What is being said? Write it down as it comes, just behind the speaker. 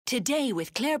Today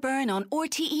with Claire Byrne on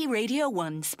RTE Radio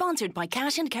 1, sponsored by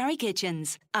Cash and Carry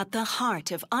Kitchens. At the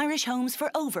heart of Irish homes for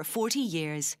over 40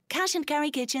 years.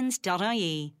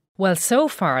 cashandcarrykitchens.ie. Well, so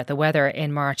far, the weather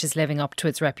in March is living up to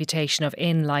its reputation of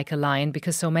in like a lion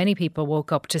because so many people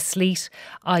woke up to sleet,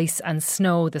 ice and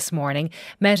snow this morning.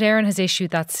 Eireann has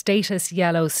issued that status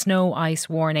yellow snow ice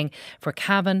warning for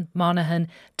Cavan, Monaghan,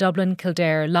 Dublin,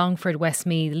 Kildare, Longford,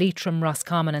 Westmeath, Leitrim,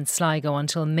 Roscommon and Sligo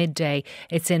until midday.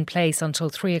 It's in place until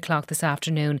 3 o'clock this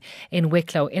afternoon in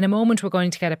Wicklow. In a moment, we're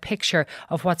going to get a picture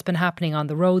of what's been happening on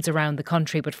the roads around the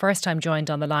country. But first, I'm joined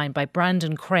on the line by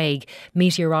Brandon Craig,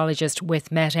 meteorologist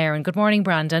with Eireann. Good morning,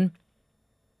 Brandon.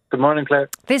 Good morning, Claire.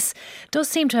 This does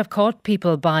seem to have caught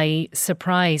people by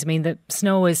surprise. I mean, the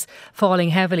snow is falling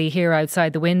heavily here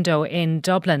outside the window in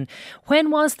Dublin. When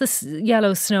was the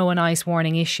yellow snow and ice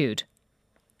warning issued?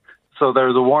 So there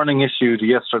was a warning issued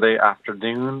yesterday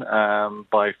afternoon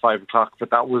by 5 o'clock,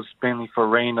 but that was mainly for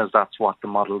rain, as that's what the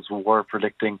models were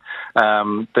predicting.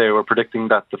 They were predicting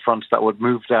that the fronts that would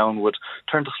move down would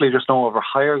turn to sleet or snow over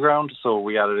higher ground, so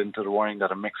we added into the warning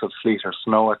that a mix of sleet or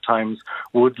snow at times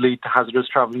would lead to hazardous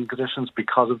travelling conditions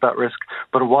because of that risk,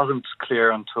 but it wasn't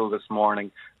clear until this morning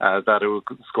that it was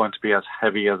going to be as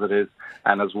heavy as it is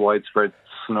and as widespread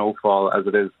snowfall as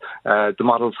it is. The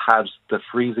models had the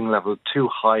freezing level too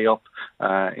high up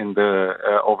in the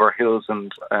over hills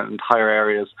and higher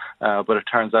areas, but it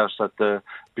turns out that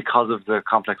because of the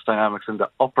complex dynamics in the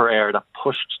upper air, that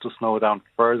pushed the snow down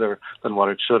further than what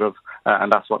it should have,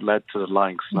 and that's what led to the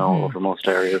lying snow over most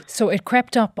areas. So it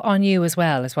crept up on you as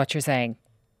well, is what you're saying?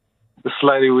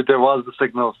 Slightly, there was the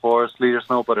signal for sleet or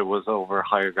snow, but it was over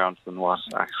higher ground than what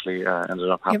actually ended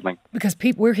up happening. Yeah, because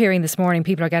we're hearing this morning,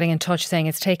 people are getting in touch saying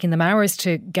it's taking them hours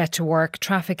to get to work.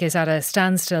 Traffic is at a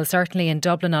standstill, certainly in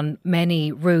Dublin on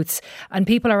many routes. And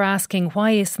people are asking,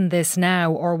 why isn't this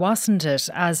now, or wasn't it,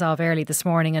 as of early this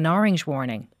morning, an orange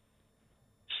warning?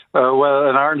 Well,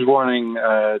 an orange warning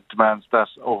demands that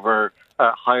over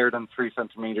higher than 3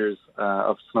 centimetres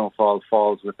of snowfall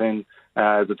falls within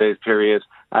the day's period.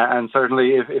 And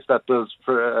certainly if that does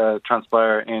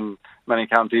transpire in many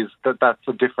counties, that's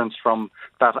a difference from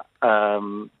that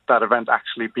event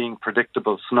actually being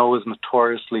predictable. Snow is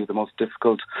notoriously the most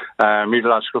difficult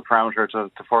meteorological parameter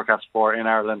to forecast for in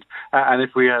Ireland. And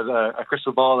if we had a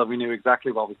crystal ball and we knew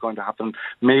exactly what was going to happen,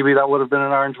 maybe that would have been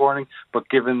an orange warning. But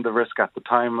given the risk at the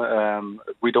time,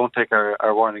 we don't take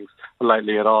our warnings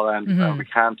lightly at all, and we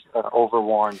can't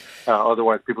overwarn.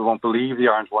 Otherwise, people won't believe the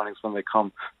orange warnings when they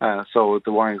come. So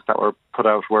the warnings that were put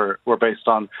out were based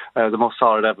on the most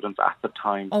solid evidence at the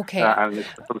time. Okay. And it's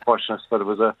unfortunate, but it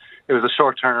was a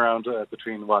short turnaround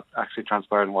between what actually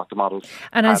transpired and what the models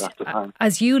had at the time.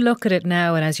 As you look at it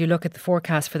now, and as you look at the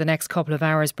forecast for the next couple of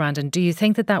hours, Brandon, do you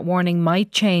think that warning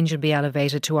might change and be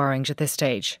elevated to orange at this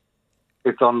stage?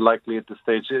 It's unlikely at this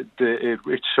stage.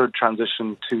 It should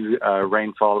transition to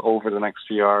rainfall over the next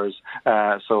few hours.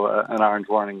 So an orange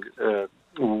warning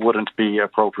wouldn't be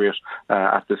appropriate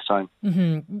at this time.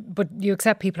 But you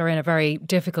accept people are in a very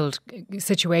difficult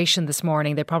situation this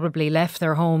morning. They probably left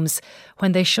their homes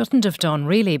when they shouldn't have done,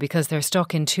 really, because they're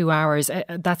stuck in 2 hours.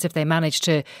 That's if they manage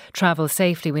to travel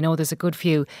safely. We know there's a good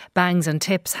few bangs and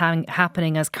tips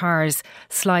happening as cars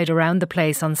slide around the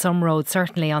place on some roads,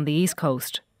 certainly on the East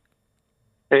Coast.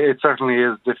 It certainly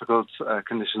is difficult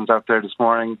conditions out there this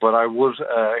morning, but I would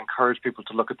encourage people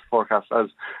to look at the forecast as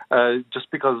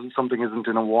just because something isn't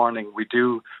in a warning, we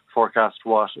do forecast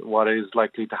what is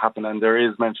likely to happen, and there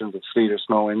is mentions of sleet or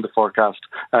snow in the forecast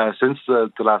since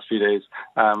the last few days,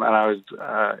 and I would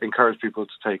encourage people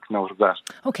to take note of that.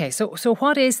 Okay, so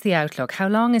what is the outlook? How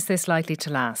long is this likely to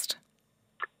last?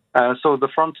 So the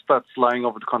front that's lying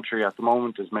over the country at the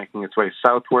moment is making its way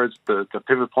southwards. The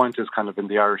pivot point is kind of in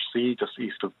the Irish Sea, just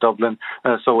east of Dublin.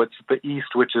 So it's the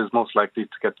east which is most likely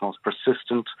to get the most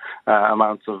persistent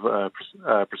amounts of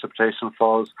precipitation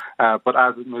falls. But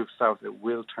as it moves south, it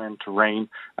will turn to rain.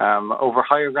 Over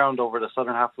higher ground, over the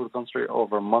southern half of the country,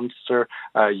 over Munster,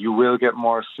 you will get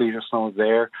more sleet or snow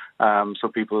there. So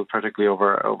people, particularly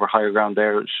over higher ground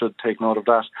there, should take note of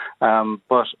that.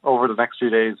 But over the next few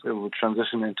days, it will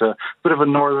transition into a bit of a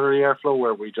northerly airflow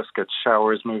where we just get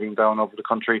showers moving down over the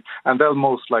country, and they'll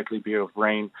most likely be of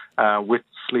rain with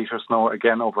sleet or snow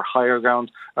again over higher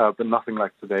ground, but nothing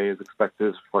like today is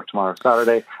expected for tomorrow,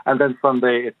 Saturday. And then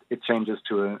Sunday it changes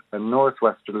to a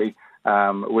northwesterly,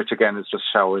 which again is just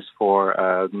showers for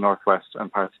the northwest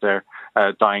and parts there,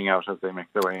 dying out as they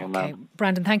make their way in. Okay.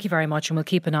 Brandon, thank you very much, and we'll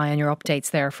keep an eye on your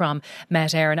updates there from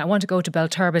Eireann. I want to go to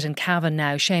Belturbet and Cavan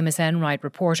now. Seamus Enright,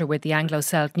 reporter with the Anglo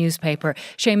Celt newspaper.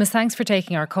 Seamus, thanks for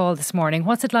taking our call this morning.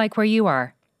 What's it like where you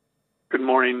are? Good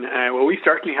morning. Well, we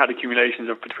certainly had accumulations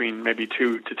of between maybe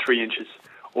 2 to 3 inches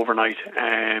overnight.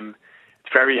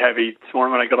 It's very heavy. This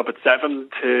morning when I got up at 7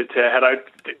 to head out,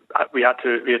 we had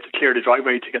to clear the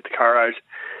driveway to get the car out.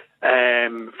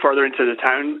 Further into the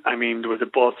town, there was a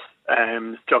bus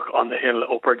stuck on the hill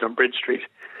upwards on Bridge Street,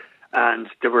 and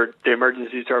the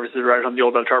emergency services were out on the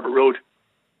Old Belturbet Road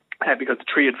because the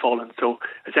tree had fallen. So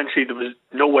essentially there was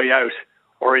no way out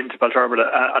or into Belturbet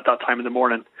at that time in the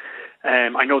morning.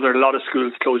 I know there are a lot of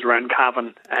schools closed around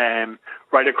Cavan,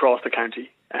 right across the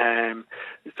county.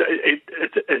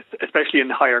 Especially in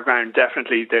the higher ground,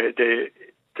 definitely the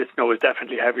snow is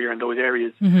definitely heavier in those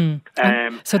areas.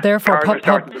 Mm-hmm. So therefore, cars are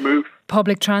starting to move.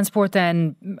 Public transport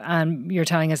then, you're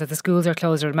telling us that the schools are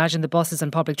closed, or imagine the buses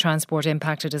and public transport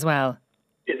impacted as well.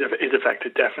 Is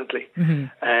affected, definitely.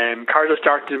 Mm-hmm. Cars are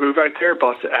starting to move out there,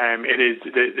 but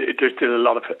there's still a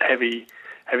lot of heavy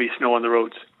snow on the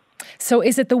roads. So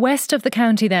is it the west of the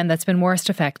county then that's been worst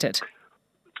affected?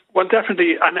 Well,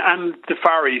 definitely, and the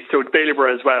Far East, so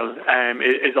Ballyborough as well,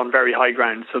 is on very high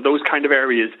ground. So those kind of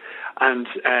areas, and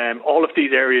all of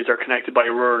these areas are connected by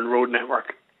a rural road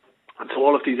network. And so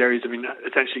all of these areas have been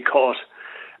essentially caught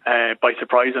by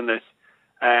surprise on this.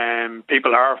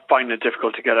 People are finding it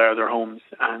difficult to get out of their homes,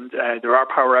 and there are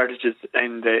power outages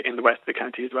in the west of the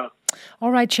county as well.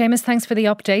 All right, Seamus, thanks for the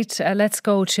update. Let's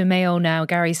go to Mayo now.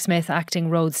 Gary Smith, Acting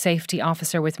Road Safety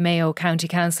Officer with Mayo County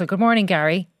Council. Good morning,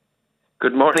 Gary.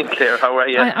 Good morning, Claire. How are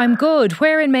you? I'm good.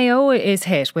 Where in Mayo is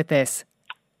hit with this?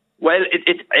 Well,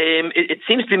 it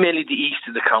seems to be mainly the east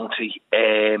of the county,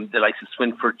 the likes of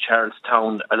Swinford,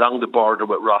 Charlestown, along the border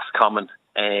with Roscommon.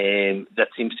 That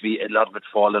seems to be a lot of it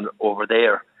falling over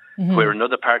there. Mm-hmm. Where in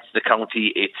other parts of the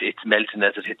county, it's melting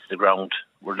as it hits the ground.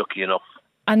 We're lucky enough.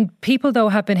 And people, though,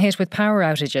 have been hit with power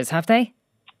outages, have they?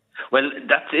 Well,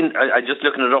 that's I just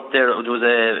looking it up there. There was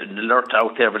an alert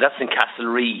out there, but that's in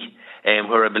Castlereagh,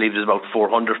 where I believe there's about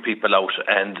 400 people out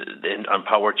and on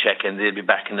power check, and they'll be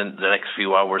back in the next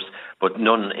few hours. But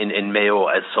none in Mayo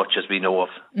as such as we know of.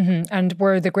 Mm-hmm. And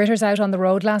were the gritters out on the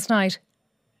road last night?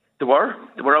 They were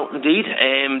out indeed.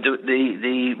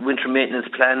 The winter maintenance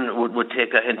plan would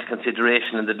take that into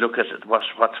consideration, and they'd look at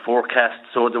what's forecast.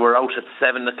 So they were out at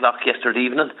 7 o'clock yesterday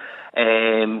evening,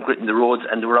 gritting the roads,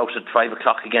 and they were out at 5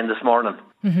 o'clock again this morning,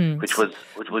 mm-hmm. which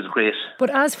was great.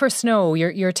 But as for snow,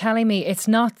 you're telling me it's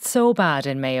not so bad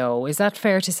in Mayo. Is that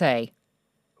fair to say?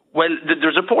 Well,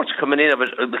 there's reports coming in of it,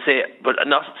 but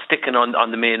not sticking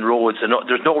on the main roads. And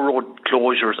there's no road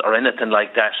closures or anything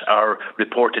like that, or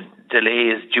reported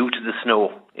delays due to the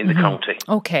snow in the county.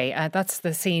 OK, that's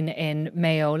the scene in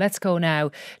Mayo. Let's go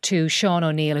now to Sean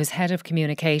O'Neill, who's Head of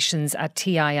Communications at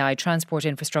TII, Transport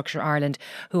Infrastructure Ireland,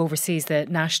 who oversees the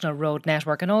National Road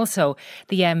Network and also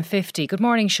the M50. Good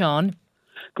morning, Sean.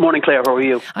 Good morning, Claire. How are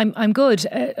you? I'm good.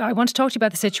 I want to talk to you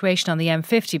about the situation on the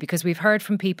M50 because we've heard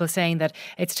from people saying that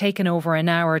it's taken over an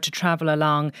hour to travel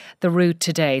along the route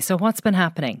today. So what's been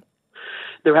happening?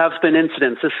 There have been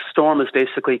incidents. This storm is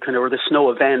basically or the snow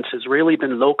event has really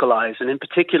been localised. And in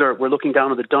particular, we're looking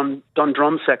down at the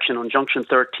Dundrum section on Junction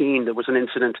 13. There was an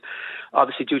incident,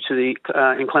 obviously due to the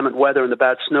inclement weather and the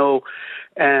bad snow.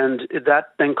 And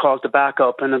that then caused a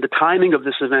backup. And then the timing of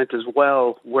this event as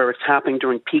well, where it's happening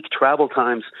during peak travel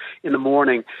times in the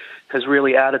morning, has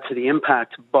really added to the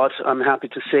impact. But I'm happy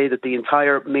to say that the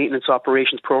entire maintenance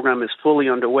operations program is fully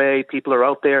underway. People are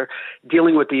out there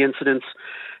dealing with the incidents.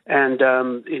 And,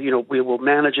 we will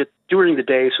manage it during the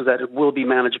day so that it will be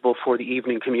manageable for the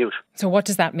evening commute. So what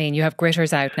does that mean? You have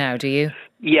gritters out now, do you?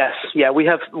 Yes. Yeah, we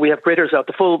have gritters out.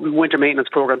 The full winter maintenance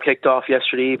program kicked off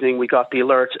yesterday evening. We got the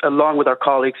alert along with our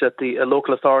colleagues at the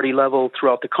local authority level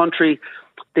throughout the country.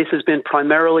 This has been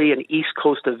primarily an East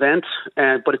Coast event,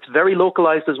 but it's very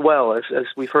localised as well, as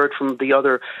we've heard from the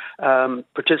other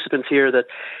participants here, that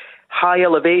high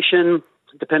elevation,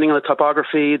 depending on the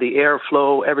topography, the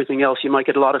airflow, everything else, you might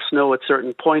get a lot of snow at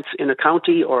certain points in a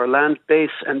county or a land base,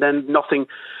 and then nothing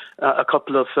a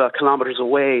couple of kilometres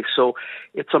away. So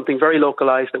it's something very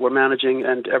localised that we're managing,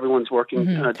 and everyone's working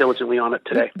diligently on it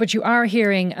today. But you are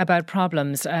hearing about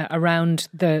problems around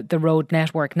the road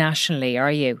network nationally,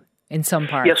 are you? In some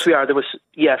parts? Yes, we are.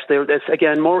 There's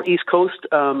again more East Coast.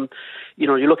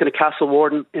 You're looking at Castle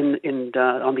Warden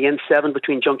on the N7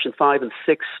 between Junction 5 and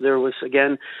 6. There was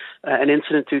again an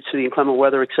incident due to the inclement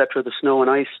weather, etc., the snow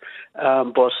and ice.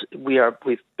 But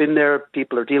we've been there.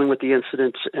 People are dealing with the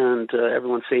incident, and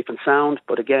everyone's safe and sound.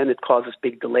 But again, it causes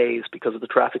big delays because of the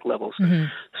traffic levels. Mm-hmm.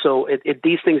 So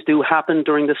these things do happen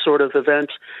during this sort of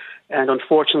event. And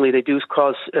unfortunately, they do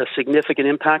cause a significant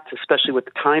impact, especially with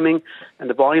the timing and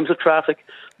the volumes of traffic.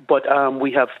 But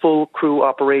we have full crew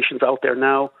operations out there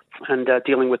now, and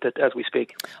dealing with it as we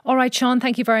speak. All right, Sean,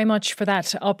 thank you very much for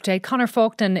that update. Conor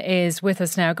Faughnan is with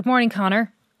us now. Good morning,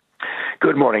 Conor.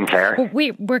 Good morning, Claire.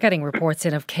 Well, we're getting reports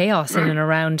in of chaos in and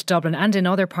around Dublin and in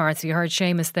other parts. You heard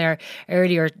Seamus there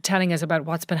earlier telling us about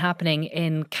what's been happening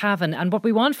in Cavan. And what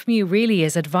we want from you really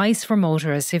is advice for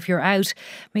motorists. If you're out,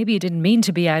 maybe you didn't mean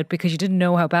to be out because you didn't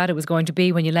know how bad it was going to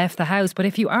be when you left the house. But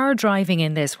if you are driving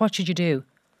in this, what should you do?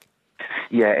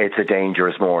 Yeah, it's a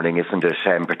dangerous morning, isn't it?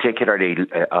 Particularly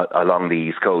along the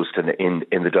East Coast and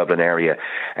in the Dublin area.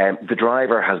 The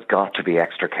driver has got to be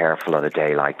extra careful on a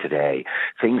day like today.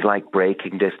 Things like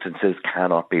braking distances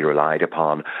cannot be relied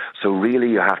upon. So really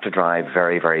you have to drive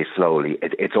very, very slowly.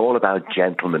 It's all about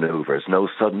gentle manoeuvres, no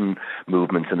sudden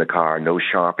movements in the car, no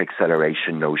sharp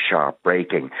acceleration, no sharp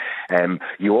braking.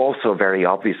 You also very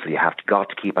obviously got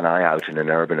to keep an eye out in an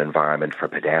urban environment for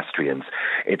pedestrians.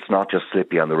 It's not just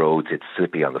slippy on the roads, it's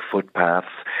slippy on the footpaths.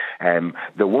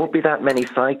 There won't be that many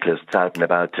cyclists out and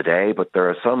about today, but there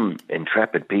are some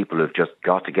intrepid people who've just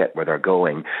got to get where they're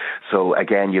going. So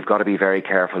again, you've got to be very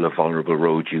careful of vulnerable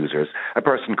road users. A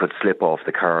person could slip off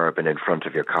the curb and in front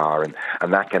of your car,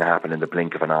 and that can happen in the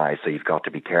blink of an eye, so you've got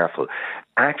to be careful.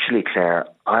 Actually, Claire,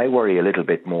 I worry a little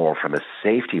bit more from a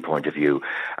safety point of view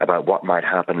about what might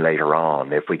happen later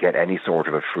on. If we get any sort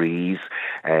of a freeze,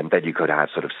 then you could have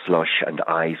sort of slush and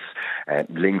ice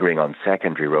lingering on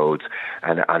secondary roads.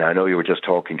 And I know you were just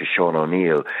talking to Sean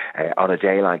O'Neill. On a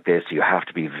day like this, you have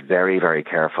to be very, very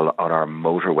careful on our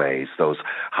motorways, those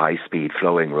high-speed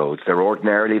flowing roads. They're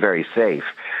ordinarily very safe,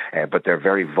 but they're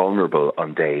very vulnerable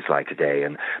on days like today,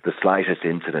 and the slightest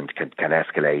incident can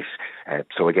escalate.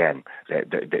 So again,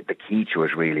 the key to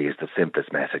it really is the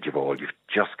simplest message of all. You've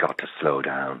just got to slow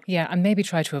down. Yeah, and maybe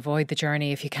try to avoid the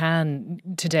journey if you can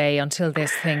today until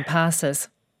this thing passes.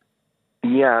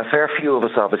 Yeah, a fair few of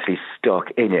us obviously stuck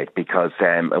in it because,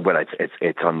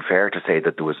 it's unfair to say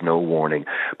that there was no warning,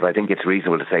 but I think it's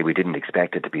reasonable to say we didn't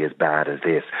expect it to be as bad as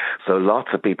this. So lots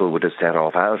of people would have set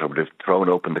off out or would have thrown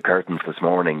open the curtains this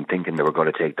morning thinking they were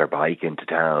going to take their bike into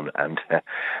town and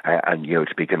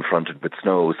to be confronted with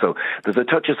snow. So there's a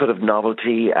touch of sort of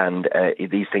novelty, and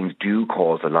these things do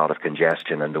cause a lot of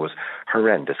congestion, and there was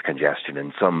horrendous congestion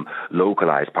in some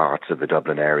localised parts of the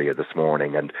Dublin area this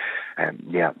morning. And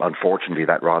unfortunately,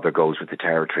 that rather goes with the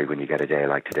territory when you get a day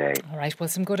like today. All right, well,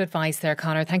 some good advice there,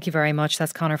 Conor. Thank you very much.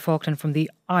 That's Conor Faughnan from the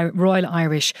Royal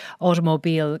Irish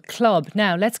Automobile Club.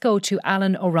 Now, let's go to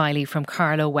Alan O'Reilly from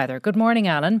Carlow Weather. Good morning,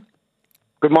 Alan.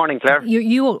 Good morning, Claire.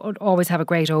 You always have a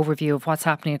great overview of what's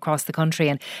happening across the country,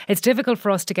 and it's difficult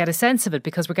for us to get a sense of it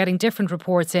because we're getting different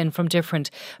reports in from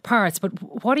different parts. But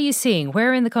what are you seeing?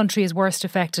 Where in the country is worst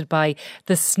affected by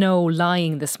the snow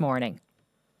lying this morning?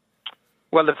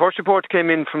 Well, the first report came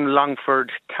in from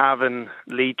Longford, Cavan,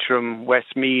 Leitrim,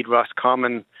 Westmeath,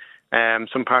 Roscommon,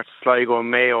 some parts of Sligo and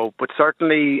Mayo. But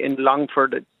certainly in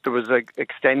Longford, there was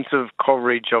extensive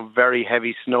coverage of very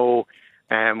heavy snow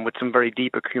with some very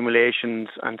deep accumulations,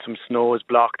 and some snow is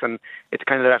blocked. And it's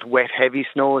kind of that wet, heavy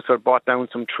snow, so it brought down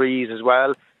some trees as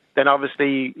well. Then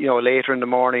obviously, later in the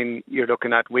morning, you're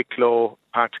looking at Wicklow,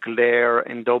 parts of Kildare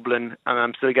in Dublin, and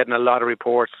I'm still getting a lot of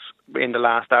reports in the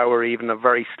last hour, even of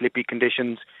very slippy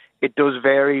conditions. It does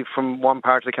vary from one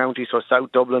part of the county, so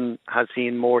South Dublin has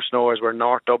seen more snow, as where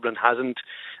North Dublin hasn't.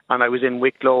 And I was in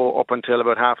Wicklow up until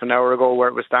about half an hour ago, where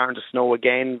it was starting to snow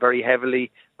again very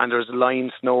heavily, and there's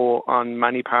line snow on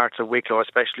many parts of Wicklow,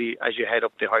 especially as you head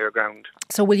up the higher ground.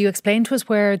 So will you explain to us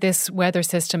where this weather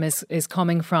system is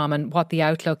coming from and what the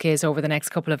outlook is over the next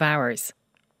couple of hours?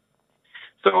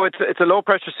 So it's a low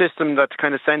pressure system that's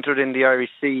kind of centred in the Irish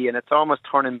Sea, and it's almost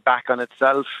turning back on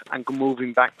itself and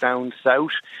moving back down south.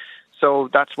 So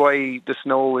that's why the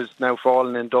snow is now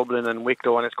falling in Dublin and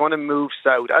Wicklow, and it's going to move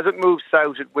south. As it moves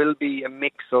south, it will be a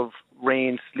mix of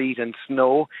rain, sleet and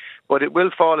snow, but it will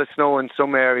fall as snow in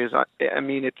some areas. I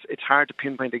mean, it's hard to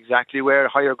pinpoint exactly where.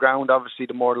 Higher ground, obviously,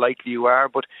 the more likely you are,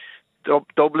 but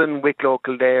Dublin, Wicklow,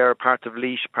 Kildare, parts of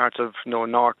Laois, parts of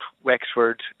North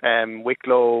Wexford,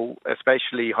 Wicklow,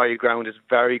 especially high ground, is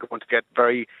going to get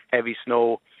very heavy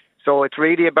snow. So it's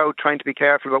really about trying to be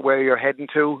careful about where you're heading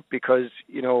to, because,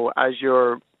 as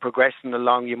you're progressing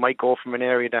along, you might go from an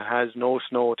area that has no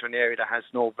snow to an area that has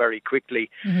snow very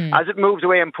quickly. Mm-hmm. As it moves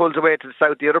away and pulls away to the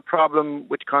south, the other problem,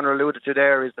 which Conor alluded to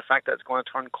there, is the fact that it's going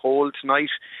to turn cold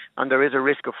tonight, and there is a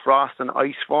risk of frost and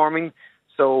ice forming.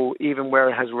 So even where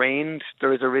it has rained,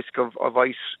 there is a risk of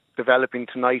ice developing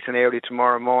tonight and early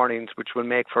tomorrow mornings, which will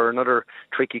make for another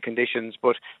tricky conditions.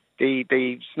 But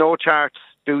the snow charts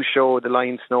do show the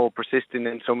line snow persisting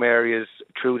in some areas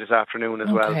through this afternoon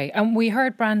as well. Okay, and we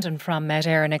heard Brandon from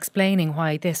Eireann explaining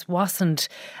why this wasn't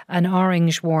an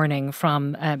orange warning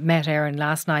from Eireann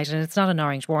last night, and it's not an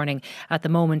orange warning at the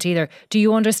moment either. Do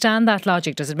you understand that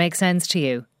logic? Does it make sense to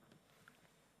you?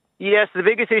 Yes, the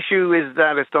biggest issue is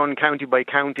that it's done county by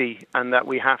county, and that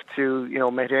we have to,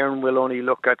 Eireann will only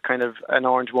look at kind of an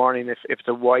orange warning if it's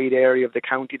a wide area of the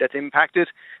county that's impacted.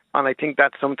 And I think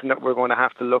that's something that we're going to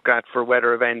have to look at for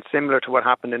weather events, similar to what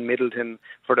happened in Middleton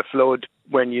for the flood,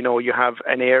 when, you have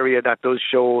an area that does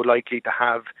show likely to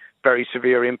have very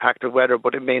severe impact of weather,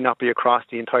 but it may not be across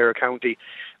the entire county.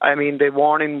 I mean, the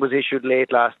warning was issued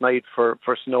late last night for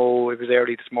snow. It was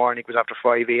early this morning. It was after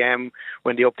 5 a.m.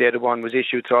 when the updated one was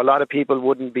issued. So a lot of people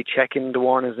wouldn't be checking the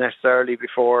warnings necessarily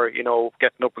before,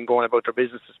 getting up and going about their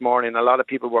business this morning. A lot of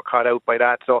people were caught out by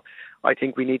that. So I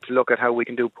think we need to look at how we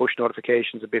can do push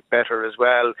notifications a bit better as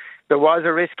well. There was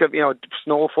a risk of,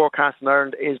 snow forecast in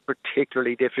Ireland is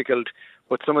particularly difficult,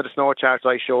 but some of the snow charts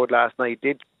I showed last night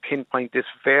did pinpoint this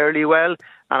fairly well.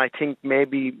 And I think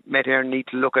maybe Eireann need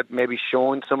to look at maybe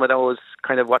showing some of those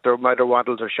kind of what their weather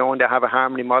models are showing. They have a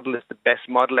Harmony model. It's the best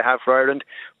model they have for Ireland,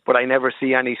 but I never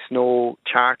see any snow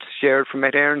charts shared from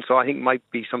Eireann, so I think it might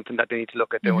be something that they need to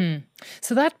look at doing. Mm-hmm.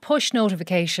 So that push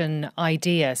notification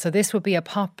idea, so this would be a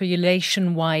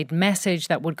population-wide message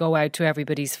that would go out to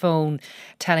everybody's phone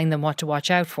telling them what to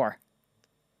watch out for.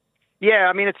 Yeah,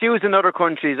 I mean, it's used in other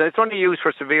countries. It's only used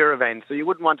for severe events, so you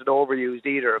wouldn't want it overused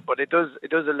either. But it does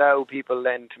allow people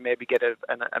then to maybe get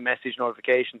a message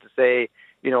notification to say,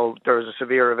 there's a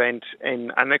severe event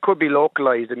and it could be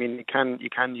localised. I mean, you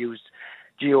can use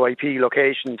GeoIP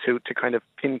location to kind of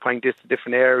pinpoint this to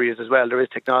different areas as well. There is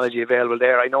technology available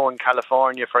there. I know in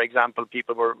California, for example,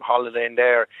 people were holidaying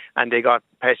there and they got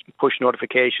push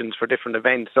notifications for different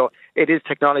events. So it is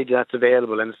technology that's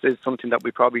available, and it is something that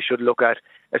we probably should look at,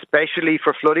 especially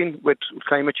for flooding with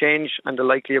climate change and the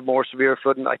likely of more severe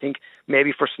flooding. I think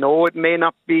maybe for snow it may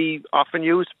not be often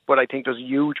used, but I think there's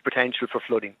huge potential for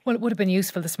flooding. Well, it would have been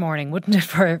useful this morning, wouldn't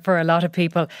it, for a lot of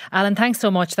people? Alan, thanks so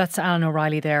much. That's Alan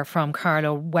O'Reilly there from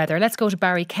Carlow Weather. Let's go to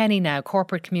Barry Kenny now,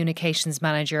 Corporate Communications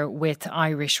Manager with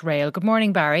Irish Rail. Good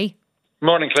morning, Barry.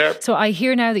 Morning, Claire. So I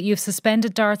hear now that you've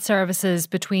suspended DART services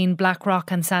between Blackrock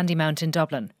and Sandymount in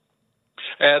Dublin.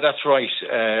 That's right.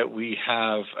 We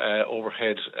have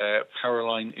overhead power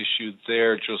line issued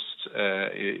there just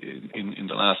in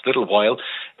the last little while.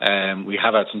 We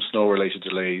have had some snow-related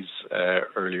delays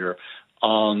earlier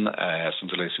on, some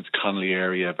delays to the Connolly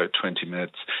area, about 20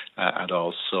 minutes, and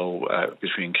also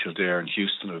between Kildare and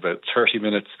Houston, about 30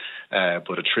 minutes.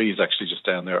 But a tree is actually just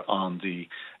down there on the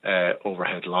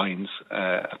overhead lines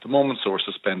at the moment, so we're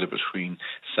suspended between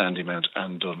Sandymount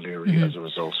and Dunleary as a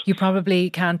result. You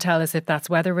probably can't tell us if that's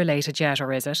weather related yet,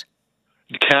 or is it?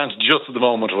 You can't just at the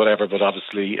moment, whatever, but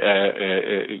obviously,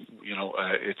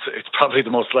 it's probably the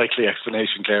most likely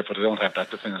explanation, Claire, but I don't have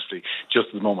that definitively just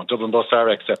at the moment. Dublin Bus are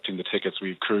accepting the tickets.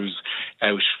 We've crews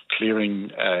out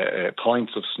clearing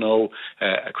points of snow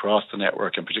across the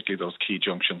network, and particularly those key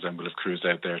junctions, and we'll have crews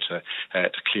out there to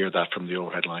clear that from the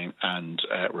overhead line and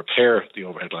repair the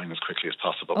overhead line as quickly as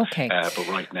possible. Okay. But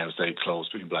right now, it's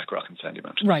closed between Blackrock and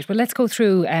Sandymount. Right, well, let's go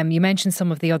through, you mentioned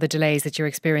some of the other delays that you're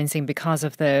experiencing because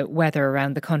of the weather around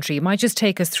the country. You might just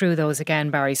take us through those again,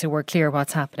 Barry, so we're clear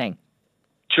what's happening.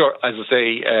 Sure. As I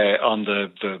say, on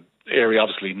the area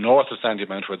obviously north of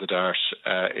Sandymount, where the DART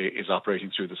is operating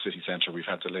through the city centre, we've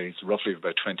had delays roughly of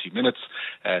about 20 minutes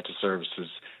to services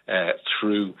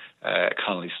through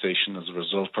Connolly Station as a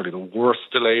result. Probably the worst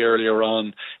delay earlier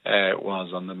on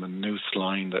was on the Maynooth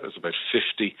line. That was about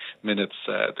 50 minutes.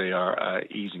 They are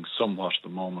easing somewhat at the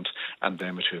moment. And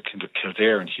then between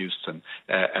Kildare and Houston,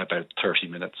 about 30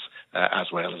 minutes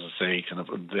as well. As I say, kind of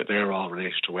they're all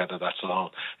related to weather. That's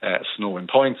all snow in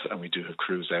points, and we do have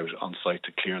crews out on site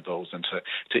to clear those and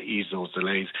to ease those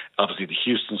delays. Obviously, the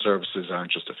Houston services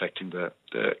aren't just affecting the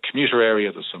commuter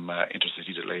area. There's some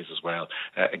intercity delays as well.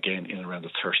 Again, in around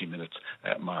the 30 minutes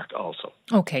mark also.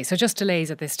 OK, so just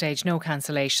delays at this stage, no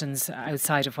cancellations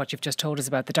outside of what you've just told us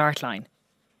about the DART line.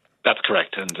 That's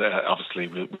correct, and obviously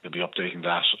we'll be updating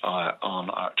that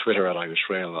on our Twitter at Irish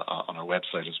Rail, on our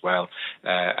website as well,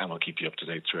 and we'll keep you up to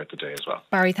date throughout the day as well.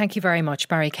 Barry, thank you very much.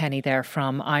 Barry Kenny there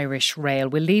from Irish Rail.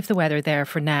 We'll leave the weather there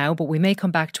for now, but we may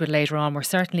come back to it later on. We're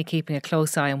certainly keeping a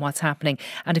close eye on what's happening,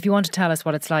 and if you want to tell us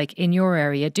what it's like in your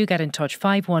area, do get in touch.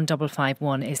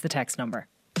 51551 is the text number.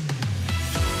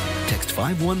 Text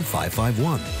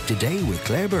 51551 today with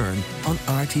Claire Byrne on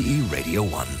RTE Radio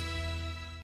 1.